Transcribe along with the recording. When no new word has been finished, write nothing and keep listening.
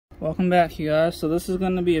Welcome back, you guys. So this is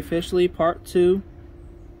going to be officially part 2.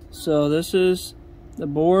 So this is the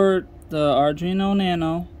board, the Arduino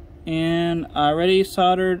Nano, and I already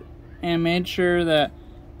soldered and made sure that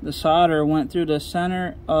the solder went through the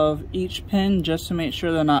center of each pin just to make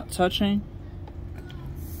sure they're not touching.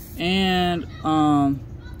 And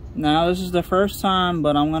now this is the first time,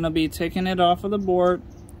 but I'm going to be taking it off of the board,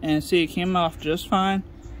 and see, it came off just fine.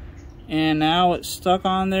 And now it's stuck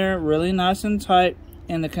on there really nice and tight,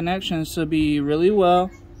 and the connections should be really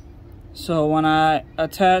well. So when I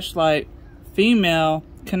attach like female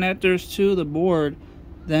connectors to the board,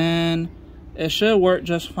 then it should work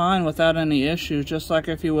just fine without any issues, just like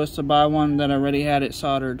if you was to buy one that already had it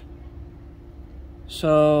soldered.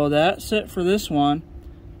 So that's it for this one.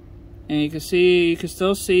 And you can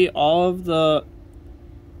still see all of the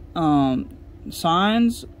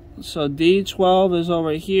signs. So D12 is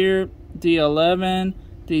over here, D11,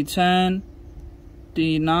 D10,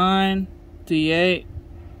 D9, D8.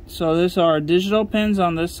 So these are digital pins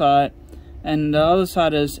on this side, and the other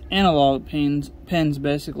side is analog pins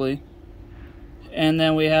basically. And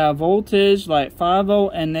then we have voltage like 5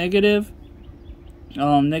 volt and negative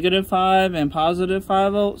 5 and positive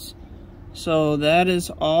 5 volts. So that is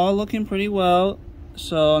all looking pretty well.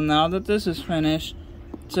 So now that this is finished,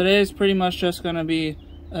 today is pretty much just going to be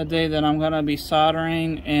a day that I'm going to be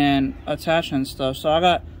soldering and attaching stuff. So I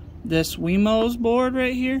got this Wemos board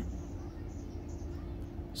right here.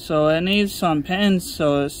 So it needs some pins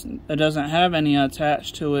so it doesn't have any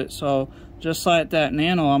attached to it. So just like that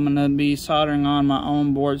Nano, I'm going to be soldering on my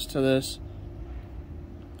own boards to this.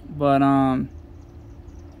 But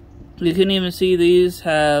you can even see these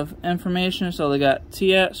have information. So they got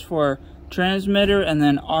TX for transmitter, and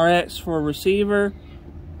then RX for receiver,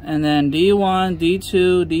 and then D1,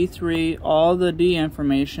 D2, D3, all the D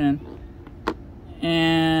information.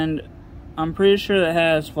 And I'm pretty sure it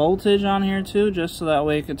has voltage on here too, just so that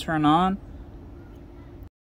way it could turn on.